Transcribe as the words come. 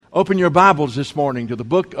Open your Bibles this morning to the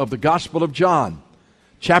book of the Gospel of John,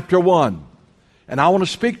 chapter 1. And I want to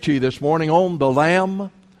speak to you this morning on the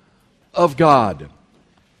Lamb of God.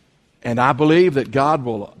 And I believe that God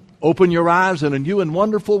will open your eyes in a new and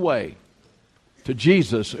wonderful way to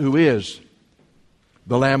Jesus, who is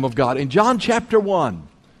the Lamb of God. In John chapter 1,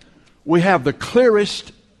 we have the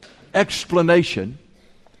clearest explanation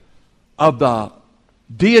of the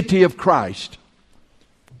deity of Christ,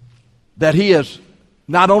 that He is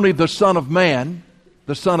not only the Son of Man,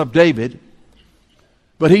 the Son of David,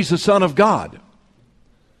 but He's the Son of God.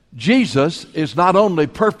 Jesus is not only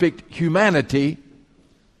perfect humanity,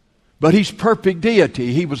 but He's perfect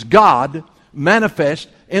deity. He was God manifest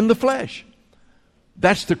in the flesh.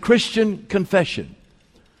 That's the Christian confession.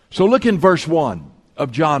 So look in verse 1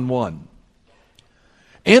 of John 1.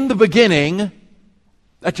 In the beginning,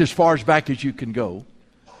 that's as far as back as you can go.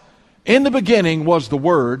 In the beginning was the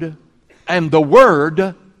Word, and the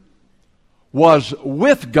Word was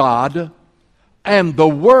with God, and the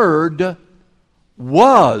Word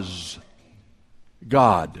was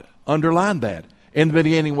God. Underline that. In the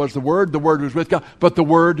beginning was the Word was with God, but the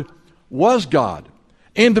Word was God.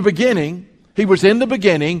 In the beginning, He was in the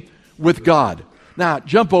beginning with God. Now,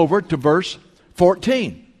 jump over to verse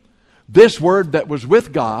 14. This Word that was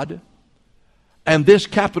with God, and this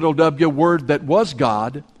capital W Word that was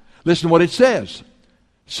God, listen to what it says.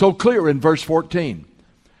 So clear in verse 14.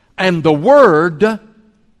 And the Word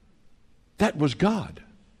that was God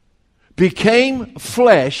became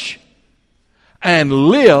flesh and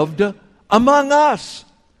lived among us.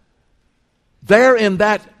 There in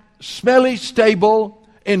that smelly stable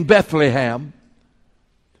in Bethlehem,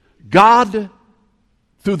 God,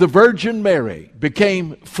 through the Virgin Mary,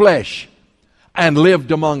 became flesh and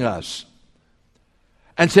lived among us.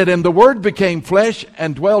 And said, and the Word became flesh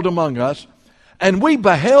and dwelled among us, and we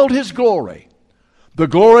beheld His glory, the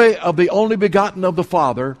glory of the only begotten of the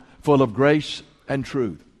Father, full of grace and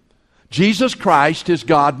truth. Jesus Christ is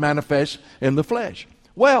God manifest in the flesh.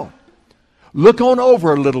 Well, look on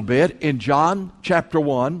over a little bit in John chapter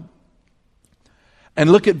 1,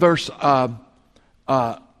 and look at verse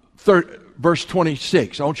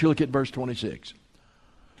 26. I want you to look at verse 26.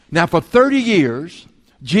 Now, for 30 years,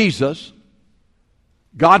 Jesus,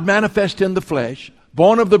 God manifest in the flesh,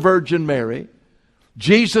 born of the Virgin Mary,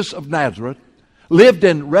 Jesus of Nazareth, lived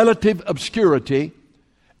in relative obscurity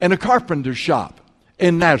in a carpenter's shop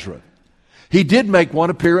in Nazareth. He did make one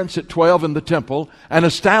appearance at 12 in the temple and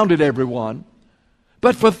astounded everyone.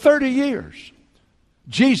 But for 30 years,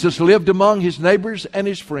 Jesus lived among His neighbors and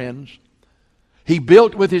His friends. He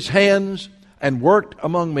built with His hands and worked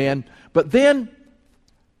among men. But then,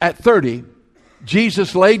 at 30,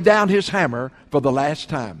 Jesus laid down His hammer for the last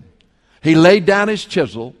time. He laid down His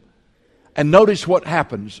chisel, and notice what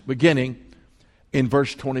happens beginning in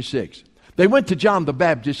verse 26. They went to John the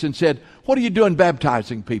Baptist and said, what are you doing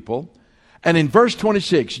baptizing people? And in verse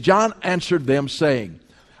 26, John answered them saying,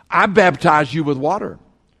 I baptize you with water,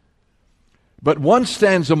 but one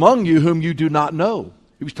stands among you whom you do not know.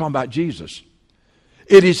 He was talking about Jesus.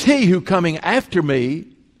 It is He who coming after me,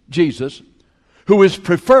 Jesus, who is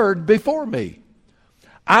preferred before me.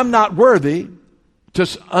 I'm not worthy to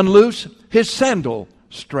unloose His sandal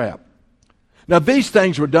strap. Now, these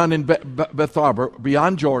things were done in Bethabara,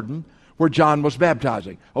 beyond Jordan, where John was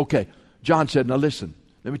baptizing. Okay, John said, now listen,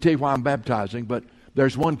 let me tell you why I'm baptizing, but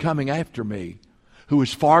there's one coming after me who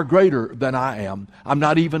is far greater than I am. I'm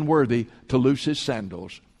not even worthy to loose His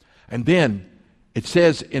sandals. And then it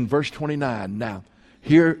says in verse 29, now,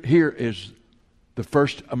 here is the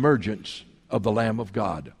first emergence of the Lamb of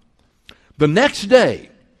God. The next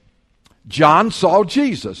day, John saw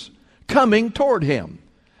Jesus coming toward him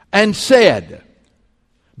and said,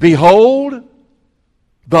 behold,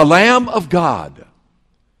 the Lamb of God,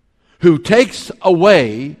 who takes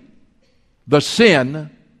away the sin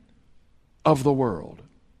of the world.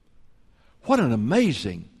 What an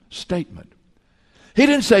amazing statement. He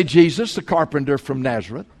didn't say Jesus, the carpenter from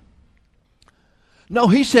Nazareth. No,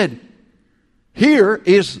 He said, here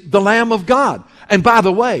is the Lamb of God. And by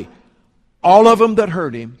the way, all of them that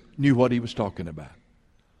heard Him knew what He was talking about.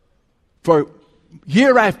 For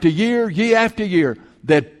year after year after year,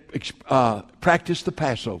 they'd practiced the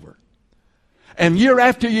Passover. And year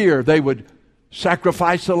after year, they would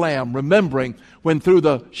sacrifice a lamb, remembering when through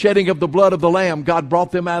the shedding of the blood of the lamb, God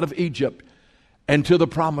brought them out of Egypt and to the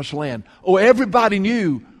promised land. Oh, everybody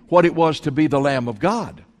knew what it was to be the Lamb of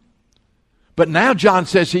God. But now John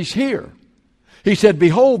says He's here. He said,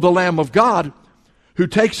 behold, the Lamb of God who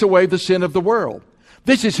takes away the sin of the world.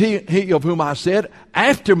 This is he of whom I said,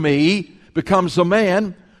 after me becomes the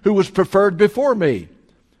man who was preferred before me.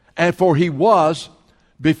 And for He was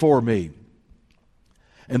before me.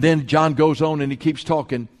 And then John goes on and he keeps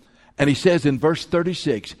talking, and he says in verse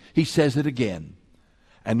 36, he says it again.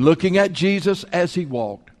 And looking at Jesus as he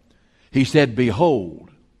walked, he said,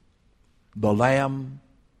 behold, the Lamb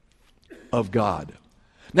of God.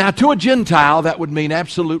 Now, to a Gentile, that would mean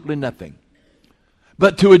absolutely nothing.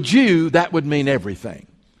 But to a Jew, that would mean everything.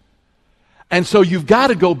 And so you've got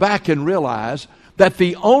to go back and realize that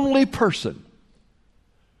the only person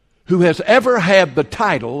who has ever had the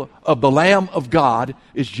title of the Lamb of God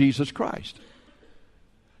is Jesus Christ.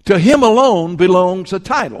 To him alone belongs a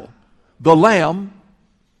title, the Lamb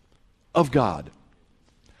of God.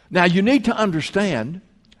 Now you need to understand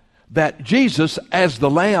that Jesus, as the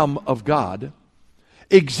Lamb of God,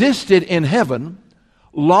 existed in heaven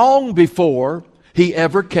long before he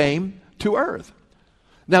ever came to earth.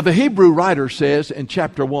 Now the Hebrew writer says in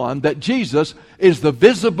chapter 1 that Jesus is the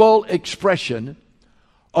visible expression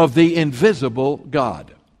of the invisible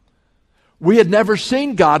God. We had never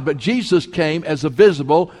seen God, but Jesus came as a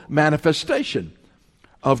visible manifestation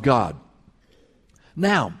of God.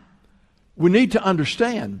 Now, we need to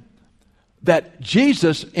understand that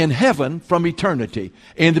Jesus in heaven from eternity,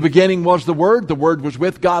 in the beginning was the Word was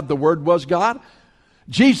with God, the Word was God.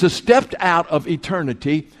 Jesus stepped out of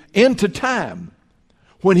eternity into time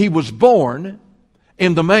when he was born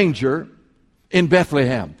in the manger in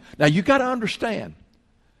Bethlehem. Now you got to understand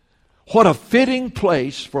what a fitting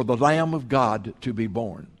place for the Lamb of God to be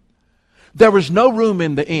born. There was no room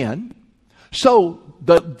in the inn, so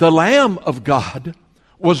the Lamb of God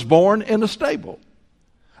was born in a stable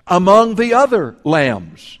among the other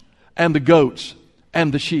lambs and the goats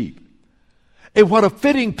and the sheep. And what a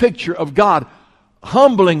fitting picture of God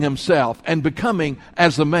humbling himself and becoming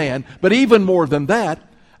as a man, but even more than that,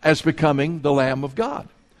 as becoming the Lamb of God.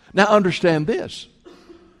 Now understand this.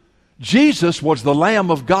 Jesus was the Lamb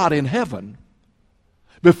of God in heaven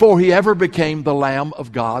before he ever became the Lamb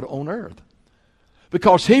of God on earth.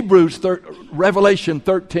 Because Revelation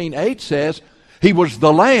 13:8 says, he was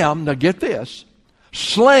the Lamb, now get this,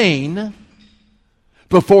 slain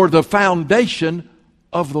before the foundation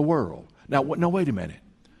of the world. Now wait a minute.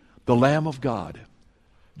 The Lamb of God,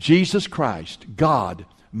 Jesus Christ, God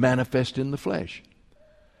manifest in the flesh.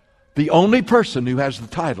 The only person who has the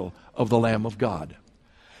title of the Lamb of God.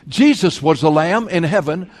 Jesus was the Lamb in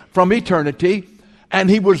heaven from eternity, and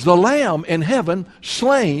he was the Lamb in heaven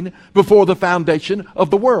slain before the foundation of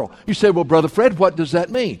the world. You say, well, Brother Fred, what does that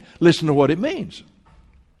mean? Listen to what it means.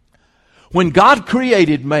 When God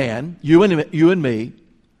created man, you and me,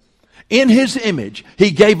 in his image,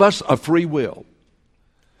 he gave us a free will.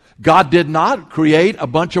 God did not create a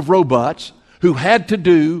bunch of robots who had to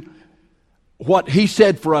do what he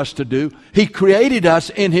said for us to do. He created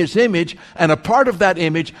us in his image, and a part of that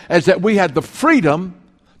image is that we had the freedom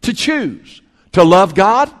to choose to love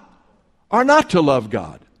God or not to love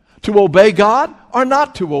God, to obey God or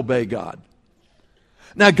not to obey God.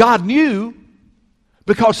 Now God knew,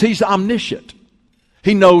 because he's omniscient.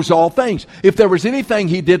 He knows all things. If there was anything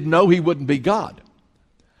he didn't know, he wouldn't be God.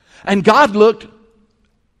 And God looked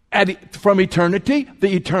at it from eternity,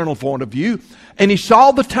 the eternal point of view, and he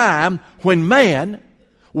saw the time when man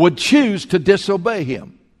would choose to disobey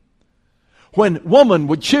him. When woman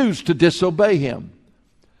would choose to disobey him.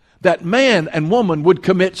 That man and woman would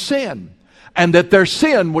commit sin, and that their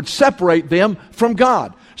sin would separate them from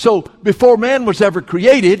God. So before man was ever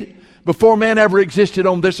created, before man ever existed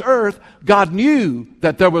on this earth, God knew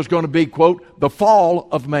that there was going to be, quote, the fall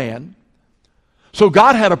of man. So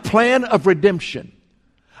God had a plan of redemption.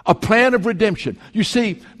 A plan of redemption. You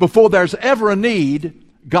see, before there's ever a need,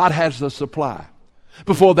 God has the supply.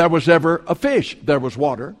 Before there was ever a fish, there was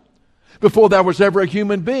water. Before there was ever a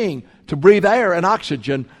human being to breathe air and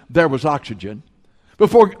oxygen, there was oxygen.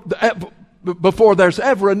 Before there's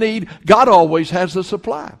ever a need, God always has the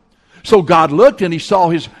supply. So God looked and he saw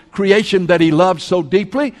his creation that he loved so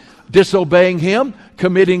deeply, disobeying him,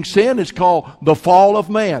 committing sin. It's called the fall of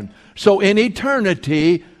man. So in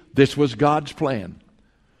eternity, this was God's plan.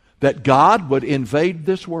 That God would invade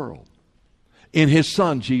this world in his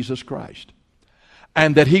Son, Jesus Christ.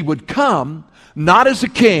 And that he would come not as a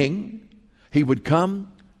king, he would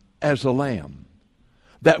come as a lamb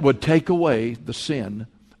that would take away the sin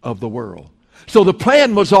of the world. So the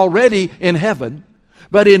plan was already in heaven,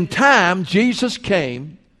 but in time Jesus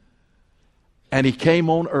came, and he came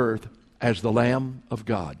on earth as the Lamb of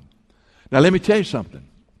God. Now let me tell you something.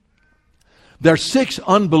 There are 6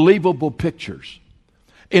 unbelievable pictures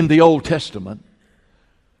in the Old Testament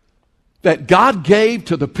that God gave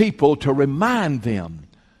to the people to remind them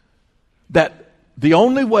that the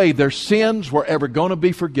only way their sins were ever going to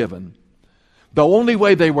be forgiven the only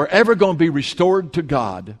way they were ever going to be restored to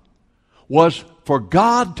God was for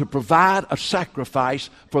God to provide a sacrifice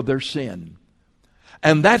for their sin.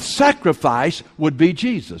 And that sacrifice would be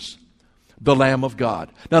Jesus, the Lamb of God.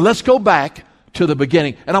 Now let's go back to the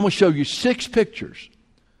beginning, and I'm going to show you 6 pictures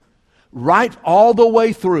right all the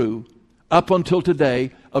way through up until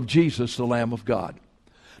today of Jesus, the Lamb of God.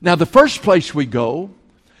 Now the first place we go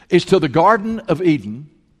is to the Garden of Eden,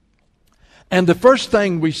 and the first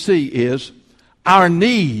thing we see is our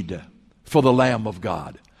need for the Lamb of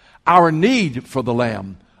God. Our need for the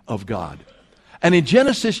Lamb of God. And in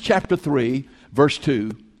Genesis chapter 3, verse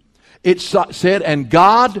 2, it said, "And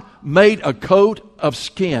God made a coat of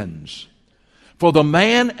skins. For the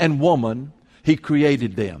man and woman, He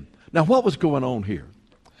created them." Now what was going on here?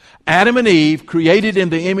 Adam and Eve, created in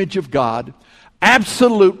the image of God,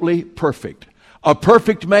 absolutely perfect. A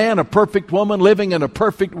perfect man, a perfect woman, living in a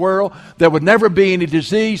perfect world. There would never be any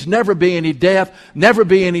disease, never be any death, never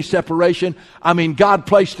be any separation. I mean, God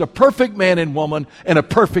placed a perfect man and woman in a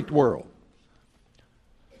perfect world.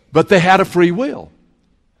 But they had a free will.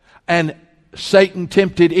 And Satan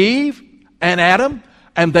tempted Eve and Adam,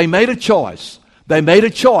 and they made a choice. They made a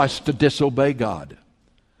choice to disobey God.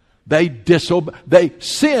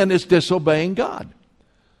 Sin is disobeying God.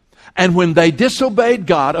 And when they disobeyed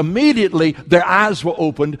God, immediately their eyes were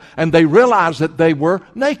opened and they realized that they were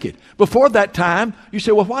naked. Before that time, you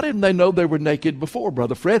say, well, why didn't they know they were naked before,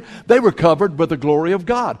 Brother Fred? They were covered with the glory of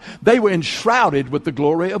God. They were enshrouded with the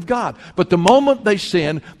glory of God. But the moment they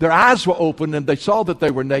sinned, their eyes were opened and they saw that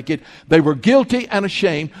they were naked. They were guilty and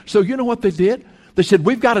ashamed. So you know what they did? They said,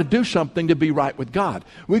 we've got to do something to be right with God.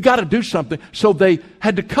 We've got to do something. So they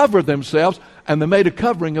had to cover themselves, and they made a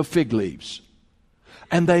covering of fig leaves.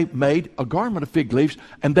 And they made a garment of fig leaves,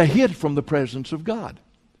 and they hid from the presence of God.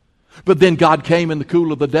 But then God came in the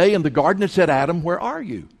cool of the day in the garden and said, Adam, where are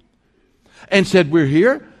you? And said, we're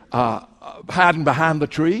here, hiding behind the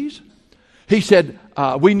trees. He said,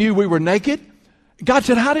 we knew we were naked. God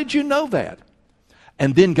said, how did you know that?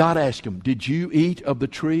 And then God asked him, did you eat of the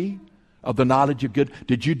tree of the knowledge of good?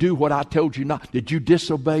 Did you do what I told you not? Did you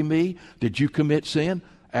disobey me? Did you commit sin?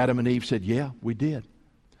 Adam and Eve said, yeah, we did.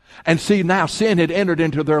 And see, now sin had entered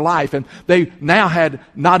into their life, and they now had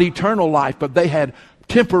not eternal life, but they had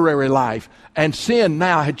temporary life. And sin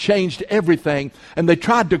now had changed everything, and they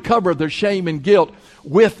tried to cover their shame and guilt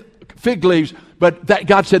with fig leaves, but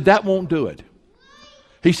God said that won't do it.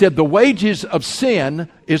 He said the wages of sin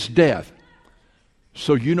is death.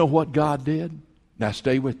 So you know what God did? Now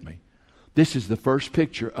stay with me. This is the first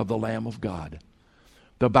picture of the Lamb of God.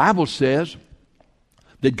 The Bible says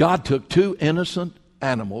that God took 2 innocent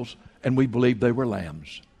animals, and we believe they were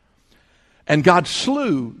lambs. And God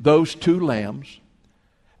slew those 2 lambs,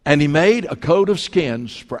 and He made a coat of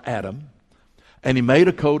skins for Adam, and He made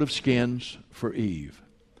a coat of skins for Eve.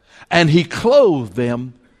 And He clothed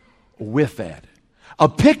them with that. A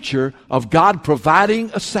picture of God providing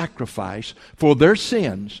a sacrifice for their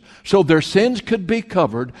sins so their sins could be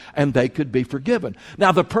covered and they could be forgiven.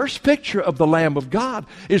 Now, the first picture of the Lamb of God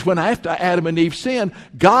is when after Adam and Eve sinned,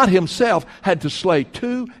 God Himself had to slay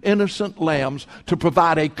 2 innocent lambs to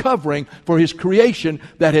provide a covering for His creation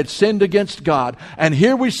that had sinned against God. And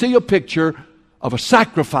here we see a picture of a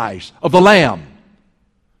sacrifice of the Lamb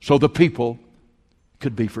so the people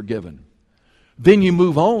could be forgiven. Then you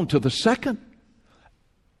move on to the second,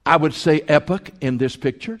 I would say, epoch in this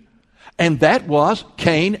picture, and that was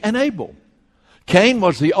Cain and Abel. Cain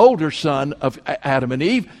was the older son of Adam and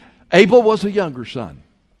Eve. Abel was a younger son.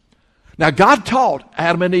 Now, God taught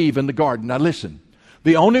Adam and Eve in the garden. Now, listen.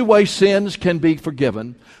 The only way sins can be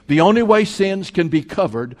forgiven, the only way sins can be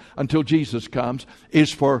covered until Jesus comes,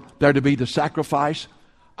 is for there to be the sacrifice,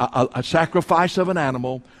 a sacrifice of an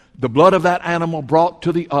animal, the blood of that animal brought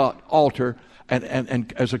to the altar,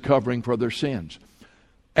 and as a covering for their sins.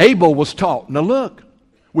 Abel was taught, now look,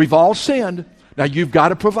 we've all sinned. Now you've got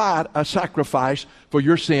to provide a sacrifice for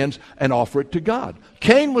your sins and offer it to God.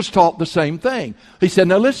 Cain was taught the same thing. He said,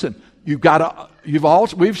 now listen,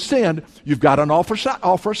 we've sinned. You've got to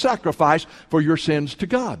offer sacrifice for your sins to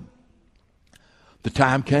God. The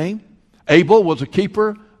time came. Abel was a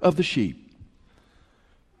keeper of the sheep.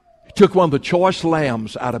 He took one of the choice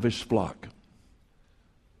lambs out of his flock,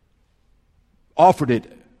 offered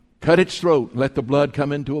it, cut its throat, and let the blood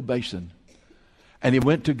come into a basin. And he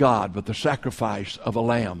went to God with the sacrifice of a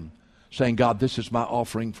lamb, saying, God, this is my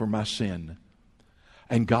offering for my sin.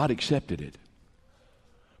 And God accepted it.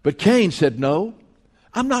 But Cain said, no,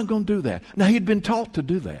 I'm not going to do that. Now, he'd been taught to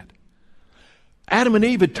do that. Adam and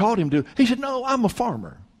Eve had taught him to. He said, no, I'm a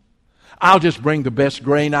farmer. I'll just bring the best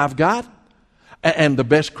grain I've got and the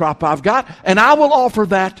best crop I've got, and I will offer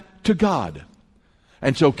that to God.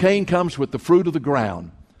 And so Cain comes with the fruit of the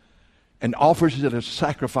ground and offers it as a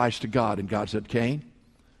sacrifice to God. And God said, Cain,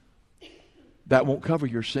 that won't cover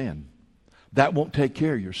your sin. That won't take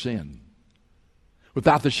care of your sin.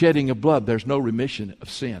 Without the shedding of blood, there's no remission of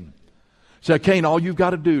sin. So Cain, all you've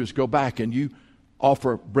got to do is go back and you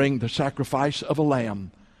bring the sacrifice of a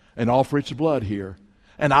lamb and offer its blood here,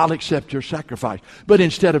 and I'll accept your sacrifice. But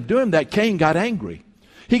instead of doing that, Cain got angry.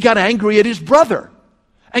 He got angry at his brother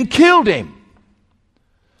and killed him.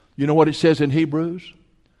 You know what it says in Hebrews?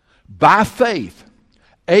 By faith,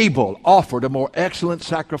 Abel offered a more excellent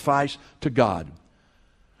sacrifice to God,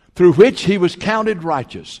 through which he was counted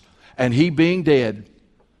righteous, and he being dead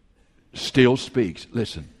still speaks.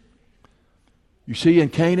 Listen, you see, in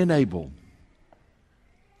Cain and Abel,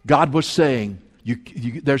 God was saying,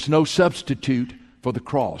 there's no substitute for the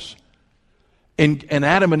cross. In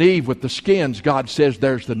Adam and Eve with the skins, God says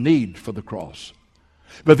there's the need for the cross.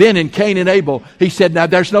 But then in Cain and Abel, he said, now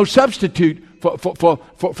there's no substitute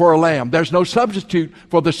for a lamb. There's no substitute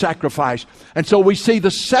for the sacrifice. And so we see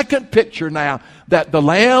the second picture now, that the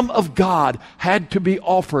Lamb of God had to be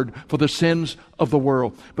offered for the sins of the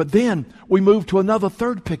world. But then we move to another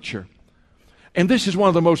third picture. And this is one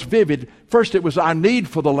of the most vivid. First, it was our need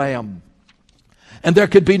for the Lamb. And there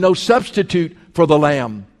could be no substitute for the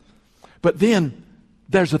Lamb. But then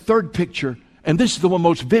there's a third picture, and this is the one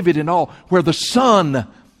most vivid in all, where the Son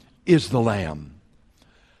is the Lamb.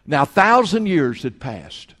 Now, 1,000 years had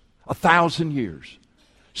passed. 1,000 years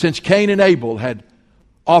since Cain and Abel had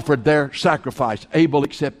offered their sacrifice. Abel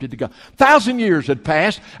accepted to God. 1,000 years had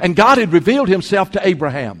passed, and God had revealed himself to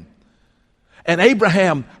Abraham. And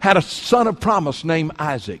Abraham had a son of promise named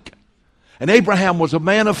Isaac. And Abraham was a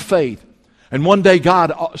man of faith. And one day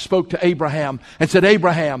God spoke to Abraham and said,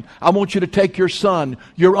 Abraham, I want you to take your son,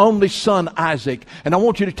 your only son Isaac, and I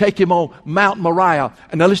want you to take him on Mount Moriah.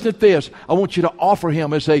 And now listen to this. I want you to offer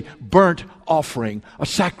him as a burnt offering, a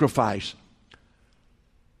sacrifice.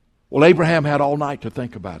 Well, Abraham had all night to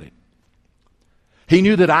think about it. He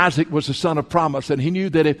knew that Isaac was the son of promise, and he knew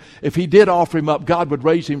that if he did offer him up, God would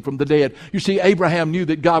raise him from the dead. You see, Abraham knew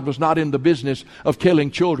that God was not in the business of killing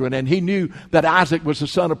children, and he knew that Isaac was the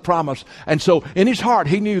son of promise. And so in his heart,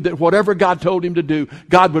 he knew that whatever God told him to do,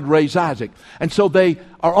 God would raise Isaac. And so they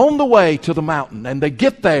are on the way to the mountain, and they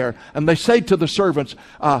get there, and they say to the servants,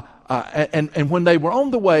 and when they were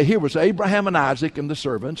on the way, here was Abraham and Isaac and the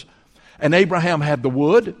servants, and Abraham had the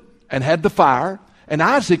wood and had the fire, and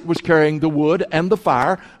Isaac was carrying the wood and the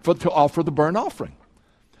fire to offer the burnt offering.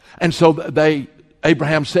 And so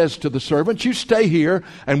Abraham says to the servants, you stay here,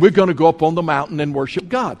 and we're going to go up on the mountain and worship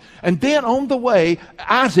God. And then on the way,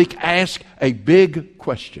 Isaac asked a big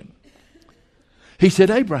question. He said,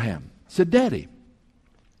 Abraham, said, Daddy,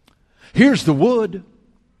 here's the wood.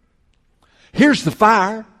 Here's the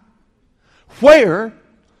fire. Where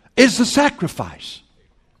is the sacrifice?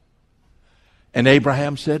 And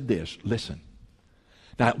Abraham said this, listen.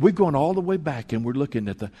 Now, we're going all the way back and we're looking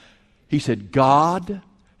at he said, God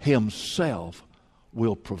himself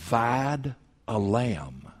will provide a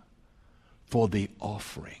lamb for the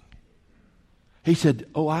offering. He said,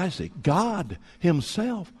 oh, Isaac, God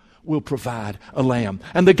himself will provide a lamb.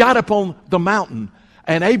 And they got up on the mountain,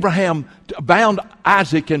 and Abraham bound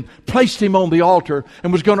Isaac and placed him on the altar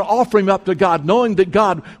and was going to offer him up to God, knowing that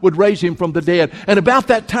God would raise him from the dead. And about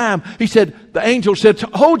that time, the angel said,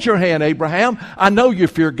 hold your hand, Abraham. I know you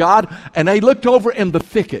fear God. And they looked over in the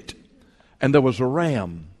thicket, and there was a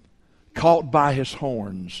ram caught by his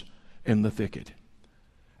horns in the thicket.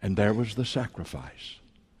 And there was the sacrifice.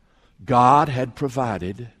 God had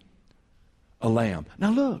provided a lamb. Now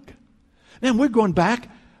look. Now we're going back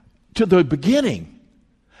to the beginning.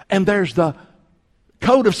 And there's the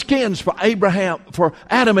coat of skins for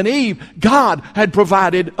Adam and Eve. God had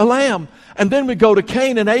provided a lamb. And then we go to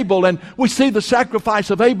Cain and Abel, and we see the sacrifice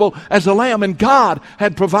of Abel as a lamb, and God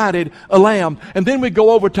had provided a lamb. And then we go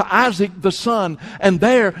over to Isaac the son, and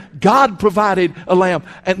there God provided a lamb.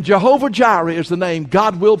 And Jehovah Jireh is the name.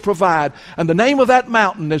 God will provide. And the name of that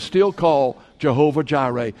mountain is still called Jehovah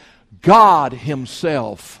Jireh. God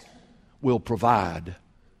himself will provide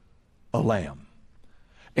a lamb.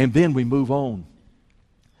 And then we move on.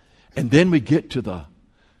 And then we get to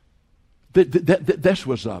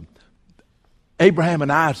Abraham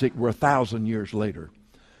and Isaac were 1,000 years later.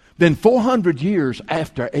 Then 400 years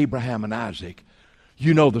after Abraham and Isaac,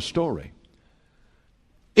 you know the story.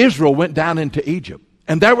 Israel went down into Egypt.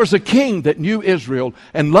 And there was a king that knew Israel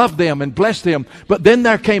and loved them and blessed them. But then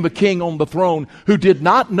there came a king on the throne who did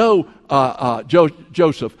not know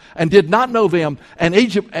Joseph and did not know them. And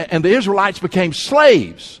Egypt and the Israelites became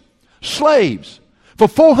slaves for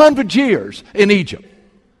 400 years in Egypt.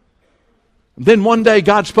 Then one day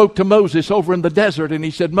God spoke to Moses over in the desert, and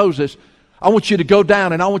he said, Moses, I want you to go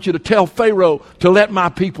down and I want you to tell Pharaoh to let my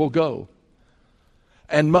people go.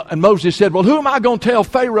 And Moses said, well, who am I going to tell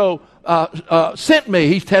Pharaoh sent me?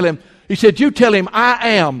 He said, you tell him I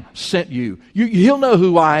am sent you. He'll know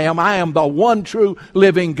who I am. I am the one true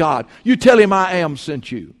living God. You tell him I am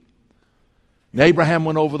sent you. And Abraham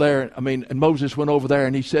went over there, and Moses went over there,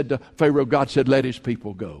 and he said to Pharaoh, God said, let his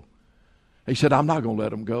people go. He said, I'm not going to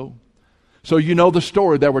let them go. So you know the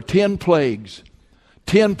story. There were 10 plagues.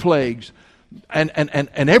 10 plagues. And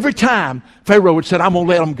every time Pharaoh would say, I'm going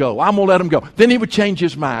to let them go. I'm going to let them go. Then he would change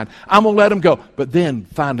his mind. I'm going to let them go. But then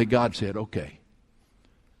finally God said, okay,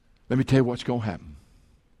 let me tell you what's going to happen.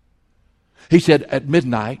 He said, at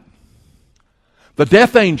midnight, the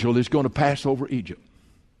death angel is going to pass over Egypt.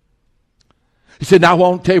 He said, now I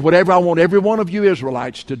won't tell you whatever I want every one of you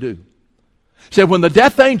Israelites to do. He said, when the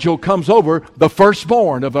death angel comes over, the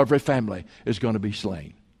firstborn of every family is going to be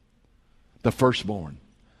slain. The firstborn.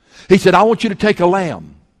 He said, I want you to take a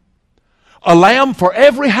lamb for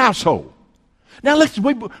every household. Now listen,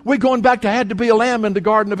 we're going back to had to be a lamb in the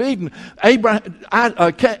Garden of Eden. Abel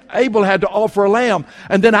had to offer a lamb.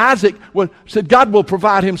 And then Isaac said, God will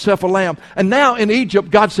provide himself a lamb. And now in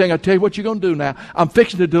Egypt, God's saying, I tell you what you're going to do now. I'm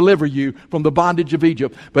fixing to deliver you from the bondage of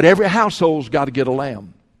Egypt. But every household's got to get a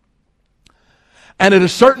lamb. And at a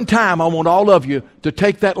certain time, I want all of you to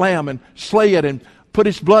take that lamb and slay it and put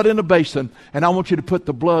its blood in a basin. And I want you to put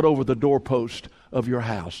the blood over the doorpost of your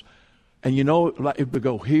house. And you know, it would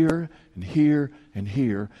go here and here and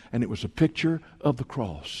here. And it was a picture of the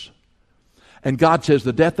cross. And God says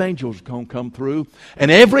the death angel's going to come through.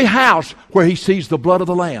 And every house where he sees the blood of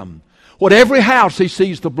the lamb, every house he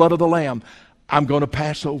sees the blood of the lamb, I'm going to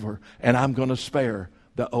pass over and I'm going to spare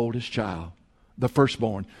the oldest child, the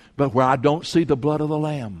firstborn. But where I don't see the blood of the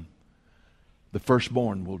lamb, the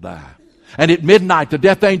firstborn will die. And at midnight, the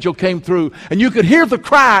death angel came through, and you could hear the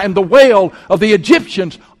cry and the wail of the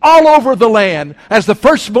Egyptians all over the land as the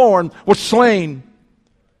firstborn was slain.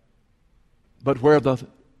 But where the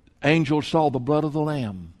angel saw the blood of the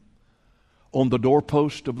lamb on the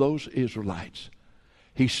doorpost of those Israelites,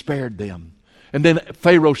 he spared them. And then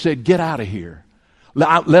Pharaoh said, get out of here.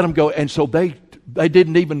 Let them go. And so they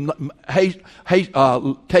didn't even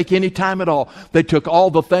take any time at all. They took all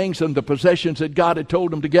the things and the possessions that God had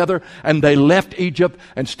told them together, and they left Egypt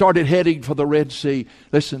and started heading for the Red Sea.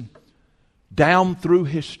 Listen, down through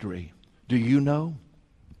history, do you know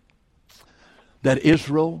that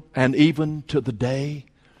Israel, and even to the day,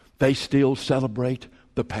 they still celebrate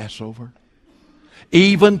the Passover?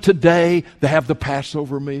 Even today, they have the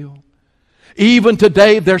Passover meal. Even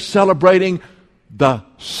today, they're celebrating the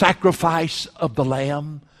sacrifice of the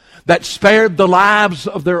Lamb that spared the lives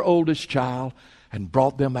of their oldest child and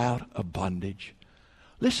brought them out of bondage.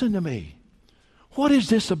 Listen to me. What is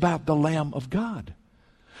this about the Lamb of God?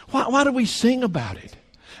 Why do we sing about it?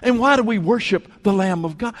 And why do we worship the Lamb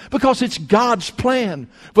of God? Because it's God's plan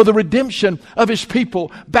for the redemption of His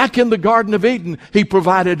people. Back in the Garden of Eden, He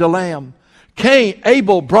provided a lamb.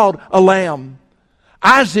 Abel brought a lamb.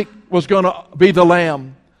 Isaac was going to be the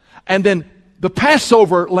lamb. And then the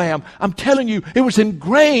Passover lamb, I'm telling you, it was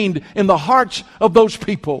ingrained in the hearts of those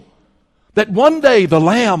people that one day the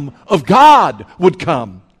Lamb of God would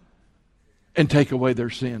come and take away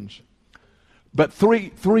their sins. But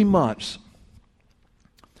three months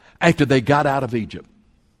after they got out of Egypt,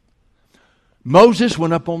 Moses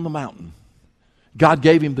went up on the mountain. God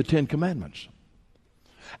gave him the 10 Commandments.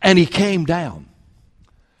 And he came down.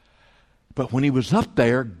 But when he was up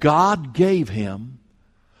there, God gave him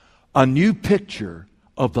a new picture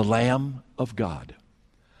of the Lamb of God.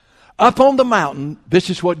 Up on the mountain, this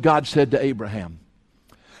is what God said to Abraham.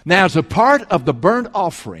 Now, as a part of the burnt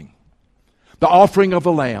offering, the offering of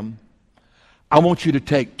a lamb, I want you to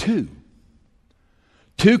take two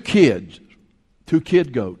kid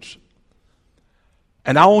goats.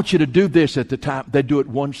 And I want you to do this at the time. They do it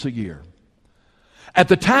once a year. At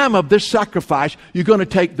the time of this sacrifice, you're going to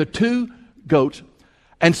take the 2 goats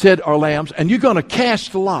or lambs, and you're going to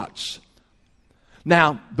cast lots.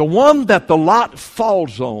 Now, the one that the lot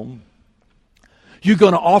falls on, you're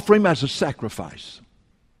going to offer him as a sacrifice.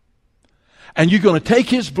 And you're going to take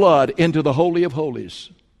his blood into the Holy of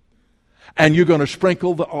Holies. And you're going to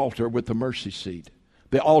sprinkle the altar with the mercy seat.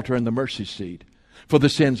 The altar and the mercy seat for the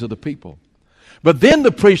sins of the people. But then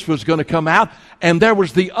the priest was going to come out, and there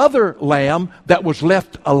was the other lamb that was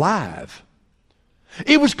left alive.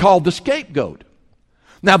 It was called the scapegoat.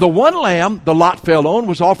 Now, the one lamb the lot fell on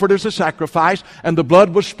was offered as a sacrifice, and the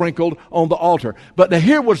blood was sprinkled on the altar. But now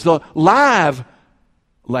here was the live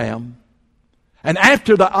lamb. And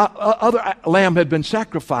after the other lamb had been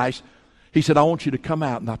sacrificed, He said, I want you to come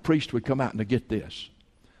out, and the priest would come out, and to get this,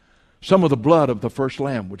 some of the blood of the first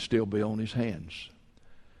lamb would still be on his hands.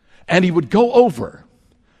 And he would go over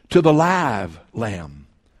to the live lamb,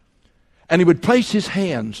 and he would place his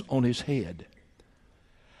hands on his head,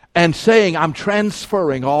 and saying, I'm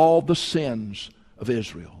transferring all the sins of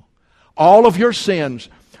Israel. All of your sins,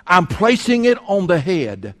 I'm placing it on the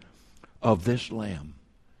head of this lamb.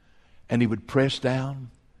 And he would press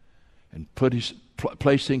down and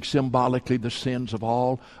placing symbolically the sins of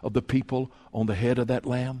all of the people on the head of that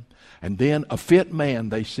lamb. And then a fit man,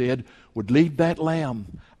 they said, would lead that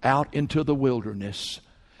lamb out into the wilderness.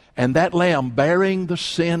 And that lamb, bearing the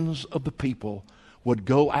sins of the people, would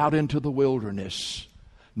go out into the wilderness,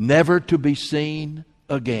 never to be seen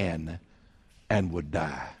again, and would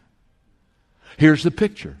die. Here's the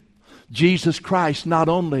picture. Jesus Christ, not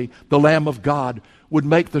only the Lamb of God, would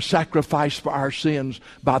make the sacrifice for our sins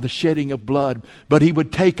by the shedding of blood, but he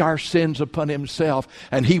would take our sins upon himself,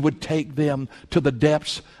 and he would take them to the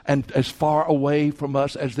depths and as far away from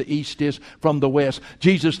us as the east is from the west.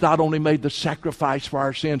 Jesus not only made the sacrifice for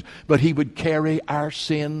our sins, but he would carry our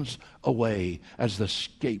sins away as the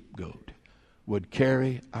scapegoat would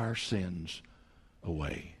carry our sins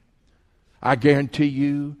away. I guarantee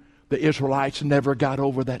you, the Israelites never got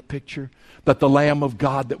over that picture, that the Lamb of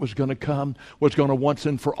God that was going to come was going to once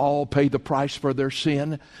and for all pay the price for their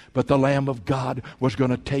sin, but the Lamb of God was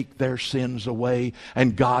going to take their sins away,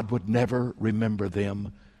 and God would never remember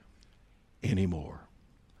them anymore.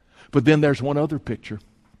 But then there's one other picture.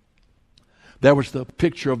 There was the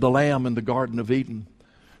picture of the lamb in the Garden of Eden.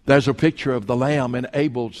 There's a picture of the lamb in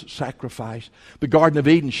Abel's sacrifice. The Garden of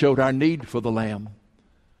Eden showed our need for the lamb.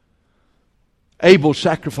 Abel's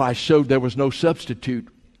sacrifice showed there was no substitute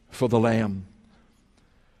for the lamb.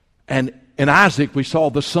 And in Isaac, we saw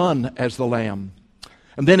the son as the lamb.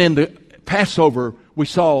 And then in the Passover, we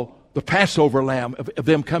saw the Passover lamb of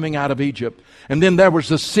them coming out of Egypt. And then there was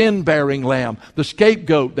the sin-bearing lamb, the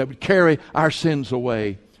scapegoat that would carry our sins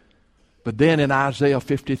away. But then in Isaiah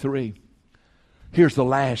 53, here's the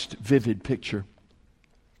last vivid picture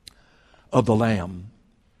of the lamb.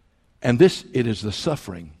 And this, it is the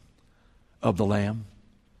suffering of the lamb.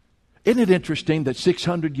 Isn't it interesting that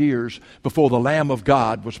 600 years before the Lamb of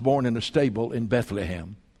God was born in a stable in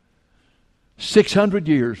Bethlehem, 600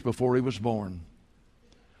 years before he was born,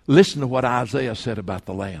 listen to what Isaiah said about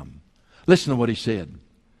the lamb. Listen to what he said.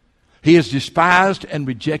 He is despised and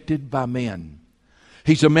rejected by men.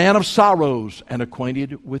 He's a man of sorrows and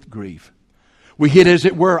acquainted with grief. We hid, as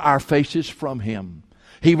it were, our faces from him.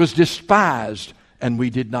 He was despised, and we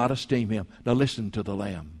did not esteem him. Now listen to the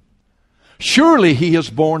lamb. Surely he has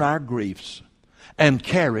borne our griefs and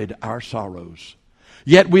carried our sorrows.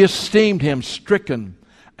 Yet we esteemed him stricken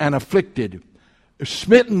and afflicted,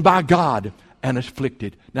 smitten by God and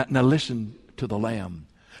afflicted. Now listen to the lamb.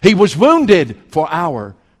 He was wounded for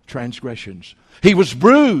our transgressions. He was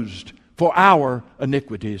bruised for our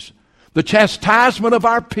iniquities. The chastisement of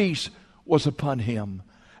our peace was upon him,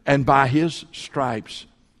 and by his stripes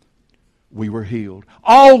we were healed.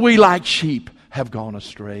 All we like sheep have gone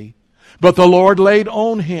astray, but the Lord laid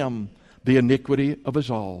on him the iniquity of us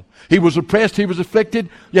all. He was oppressed, he was afflicted,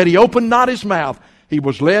 yet he opened not his mouth. He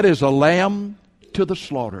was led as a lamb to the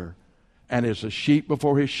slaughter, and as a sheep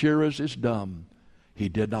before his shearers is dumb, he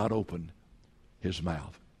did not open his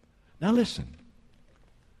mouth. Now listen.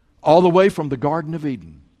 All the way from the Garden of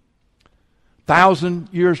Eden, 1,000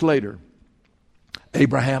 years later,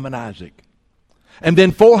 Abraham and Isaac. And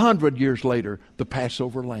then 400 years later, the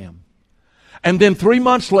Passover lamb. And then 3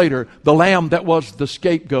 months later, the lamb that was the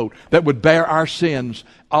scapegoat that would bear our sins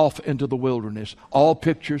off into the wilderness. All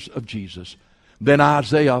pictures of Jesus. Then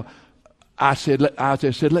Isaiah said,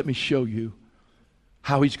 let me show you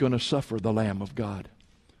how he's going to suffer, the Lamb of God.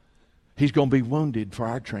 He's going to be wounded for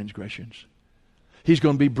our transgressions. He's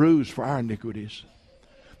going to be bruised for our iniquities.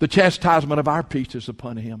 The chastisement of our peace is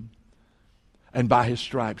upon him, and by his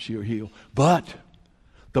stripes you're healed. But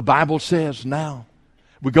the Bible says now,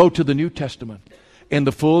 we go to the New Testament, in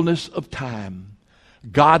the fullness of time,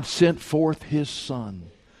 God sent forth his Son,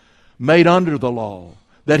 made under the law,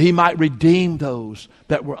 that he might redeem those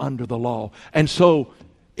that were under the law. And so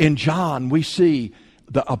in John we see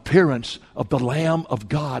the appearance of the Lamb of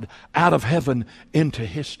God out of heaven into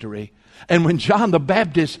history. And when John the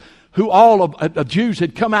Baptist, who all of the Jews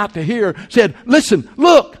had come out to hear, said, listen,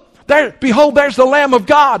 look, there, behold, there's the Lamb of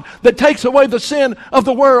God that takes away the sin of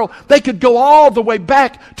the world. They could go all the way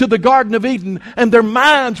back to the Garden of Eden, and their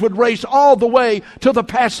minds would race all the way to the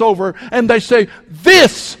Passover, and they say,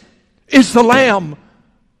 this is the Lamb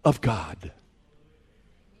of God.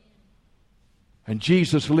 And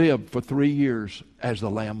Jesus lived for 3 years as the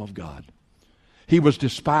Lamb of God. He was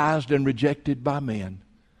despised and rejected by men.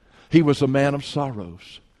 He was a man of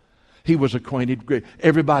sorrows. He was acquainted with grief.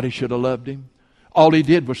 Everybody should have loved him. All he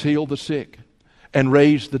did was heal the sick and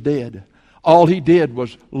raise the dead. All he did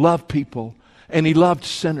was love people, and he loved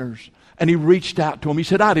sinners. And he reached out to them. He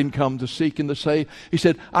said, I didn't come to seek and to save. He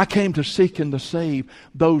said, I came to seek and to save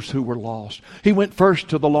those who were lost. He went first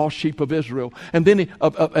to the lost sheep of Israel, and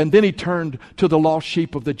then he turned to the lost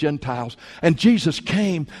sheep of the Gentiles. And Jesus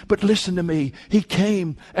came, but listen to me, he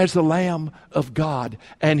came as the Lamb of God.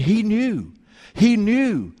 And he knew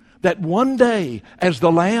that one day, as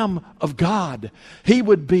the Lamb of God, he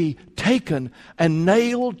would be taken and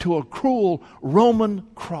nailed to a cruel Roman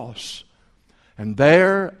cross. And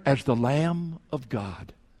there, as the Lamb of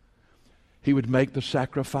God, he would make the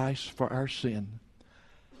sacrifice for our sin.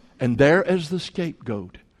 And there, as the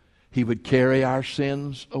scapegoat, he would carry our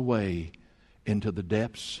sins away into the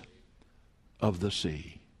depths of the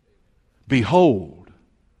sea. Behold,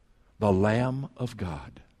 the Lamb of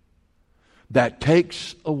God that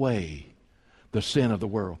takes away the sin of the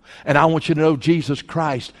world. And I want you to know Jesus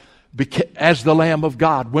Christ, as the Lamb of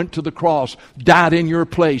God, went to the cross, died in your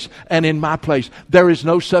place and in my place. There is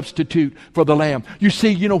no substitute for the Lamb. You see,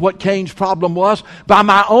 you know what Cain's problem was? By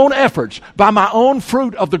my own efforts, by my own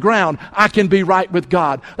fruit of the ground, I can be right with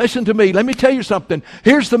God. Listen to me. Let me tell you something.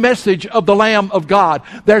 Here's the message of the Lamb of God.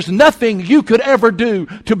 There's nothing you could ever do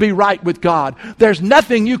to be right with God. There's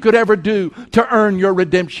nothing you could ever do to earn your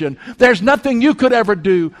redemption. There's nothing you could ever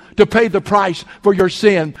do to pay the price for your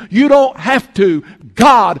sin. You don't have to.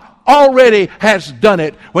 God already has done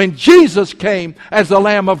it when Jesus came as the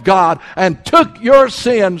Lamb of God and took your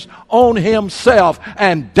sins on himself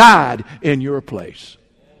and died in your place.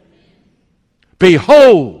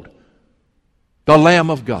 Behold, the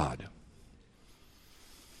Lamb of God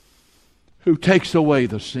who takes away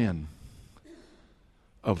the sin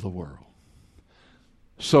of the world.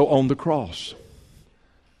 So on the cross,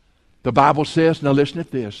 the Bible says, now listen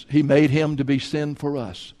at this, he made him to be sin for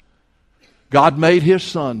us. God made his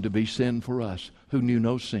Son to be sin for us, who knew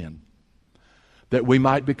no sin, that we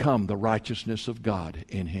might become the righteousness of God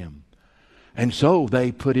in him. And so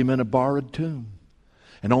they put him in a borrowed tomb.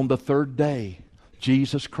 And on the third day,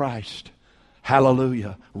 Jesus Christ,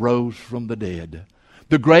 hallelujah, rose from the dead.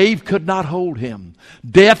 The grave could not hold him.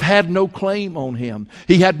 Death had no claim on him.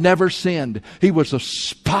 He had never sinned. He was a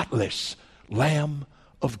spotless Lamb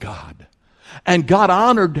of God. And God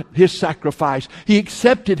honored his sacrifice. He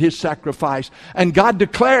accepted his sacrifice. And God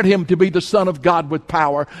declared him to be the Son of God with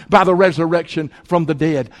power by the resurrection from the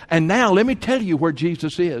dead. And now let me tell you where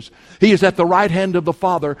Jesus is. He is at the right hand of the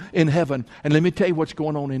Father in heaven. And let me tell you what's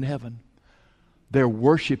going on in heaven. They're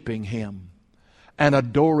worshiping him and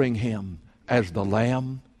adoring him as the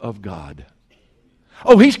Lamb of God.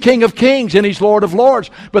 Oh, he's King of Kings and he's Lord of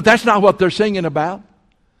Lords. But that's not what they're singing about.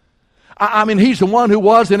 I mean, he's the one who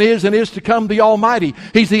was and is to come, the Almighty.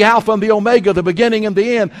 He's the Alpha and the Omega, the beginning and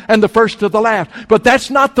the end, and the first to the last. But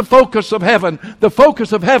that's not the focus of heaven. The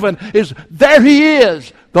focus of heaven is, there he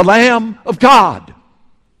is, the Lamb of God.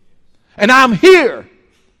 And I'm here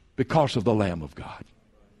because of the Lamb of God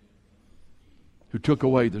who took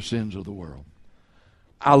away the sins of the world.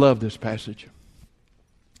 I love this passage.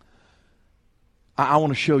 I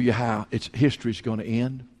want to show you how its history is going to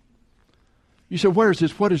end. You say,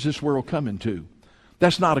 what is this world coming to?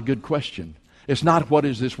 That's not a good question. It's not what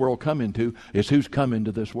is this world coming to, it's who's coming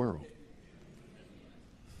to this world.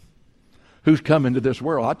 Who's coming to this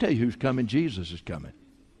world? I'll tell you who's coming. Jesus is coming.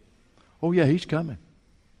 Oh yeah, he's coming.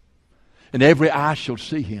 And every eye shall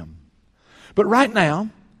see him. But right now,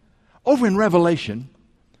 over in Revelation,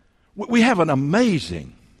 we have an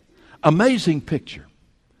amazing picture.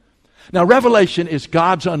 Now, Revelation is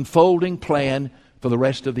God's unfolding plan for the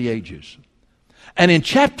rest of the ages. And in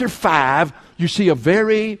chapter 5, you see a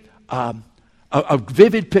very a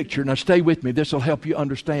vivid picture. Now stay with me. This will help you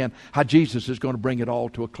understand how Jesus is going to bring it all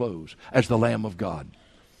to a close as the Lamb of God.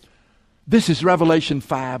 This is Revelation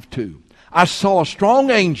 5:2. I saw a strong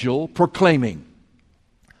angel proclaiming,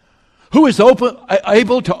 who is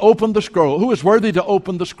able to open the scroll, who is worthy to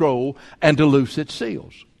open the scroll and to loose its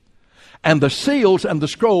seals. And the seals and the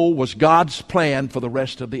scroll was God's plan for the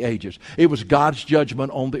rest of the ages. It was God's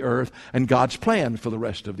judgment on the earth and God's plan for the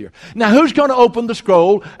rest of the earth. Now, who's going to open the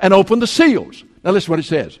scroll and open the seals? Now, listen to what it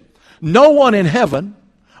says. No one in heaven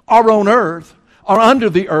or on earth or under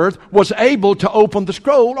the earth was able to open the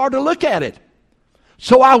scroll or to look at it.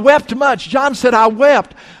 So I wept much. John said, I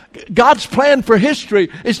wept. God's plan for history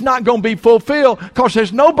is not going to be fulfilled because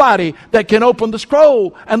there's nobody that can open the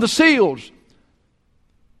scroll and the seals.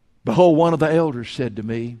 Behold, one of the elders said to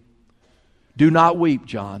me, do not weep,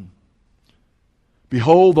 John.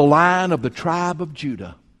 Behold, the Lion of the tribe of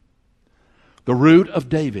Judah, the Root of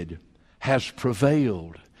David, has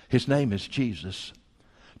prevailed. His name is Jesus,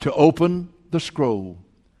 to open the scroll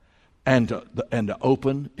and to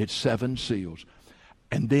open its 7 seals.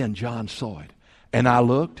 And then John saw it. And I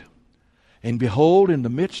looked, and behold, in the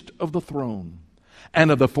midst of the throne and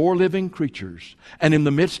of the 4 living creatures, and in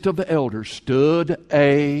the midst of the elders, stood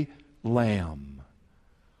a lamb.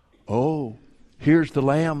 Oh, here's the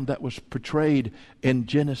lamb that was portrayed in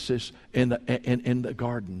Genesis in the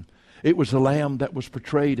garden. It was the lamb that was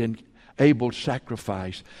portrayed in Abel's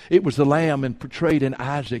sacrifice. It was the lamb and portrayed in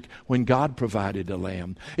Isaac when God provided a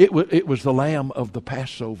lamb. It was the lamb of the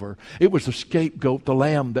Passover. It was the scapegoat, the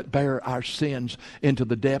lamb that bare our sins into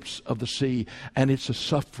the depths of the sea. And it's a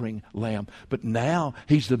suffering lamb. But now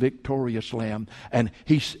he's the victorious lamb. And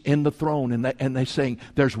he's in the throne. And they're saying,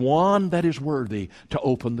 there's one that is worthy to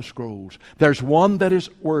open the scrolls. There's one that is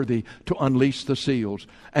worthy to unleash the seals.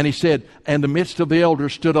 And he said, and in the midst of the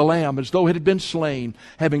elders stood a lamb as though it had been slain,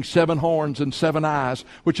 having 7 horns and 7 eyes,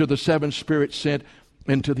 which are the 7 spirits sent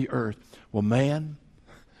into the earth. Well, man,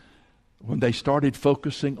 when they started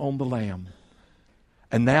focusing on the lamb,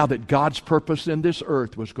 and now that God's purpose in this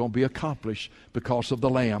earth was going to be accomplished because of the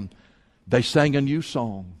lamb, they sang a new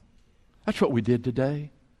song. That's what we did today.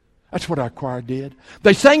 That's what our choir did.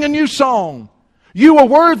 They sang a new song. You are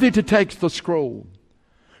worthy to take the scroll.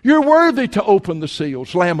 You're worthy to open the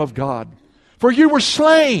seals, Lamb of God. For you were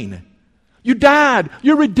slain. You died.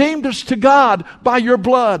 You redeemed us to God by your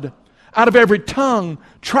blood out of every tongue,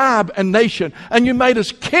 tribe, and nation. And you made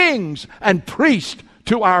us kings and priests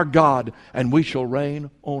to our God. And we shall reign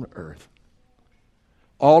on earth.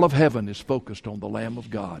 All of heaven is focused on the Lamb of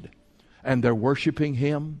God. And they're worshiping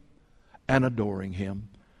Him and adoring Him.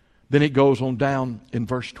 Then it goes on down in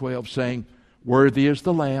verse 12 saying, worthy is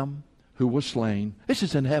the Lamb who was slain. This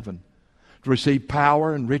is in heaven. To receive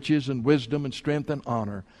power and riches and wisdom and strength and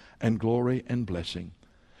honor and glory and blessing.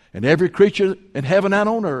 And every creature in heaven and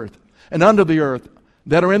on earth and under the earth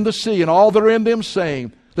that are in the sea and all that are in them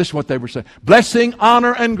saying, this is what they were saying, blessing,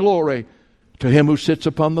 honor, and glory to Him who sits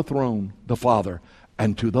upon the throne, the Father,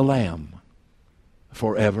 and to the Lamb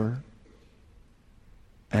forever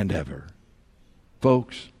and ever.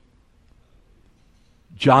 Folks,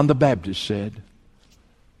 John the Baptist said,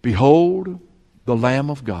 behold the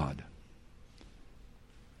Lamb of God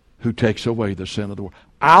who takes away the sin of the world.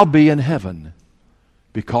 I'll be in heaven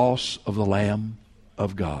because of the Lamb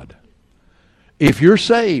of God. If you're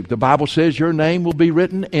saved, the Bible says your name will be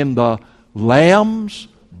written in the Lamb's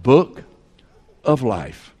book of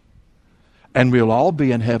life. And we'll all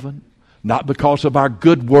be in heaven, not because of our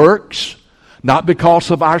good works, not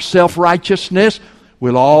because of our self-righteousness.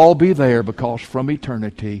 We'll all be there because from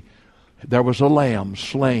eternity there was a lamb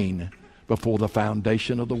slain before the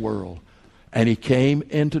foundation of the world. And He came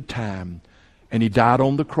into time and He died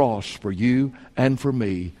on the cross for you and for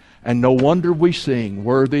me. And no wonder we sing,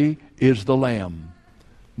 worthy is the Lamb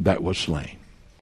that was slain.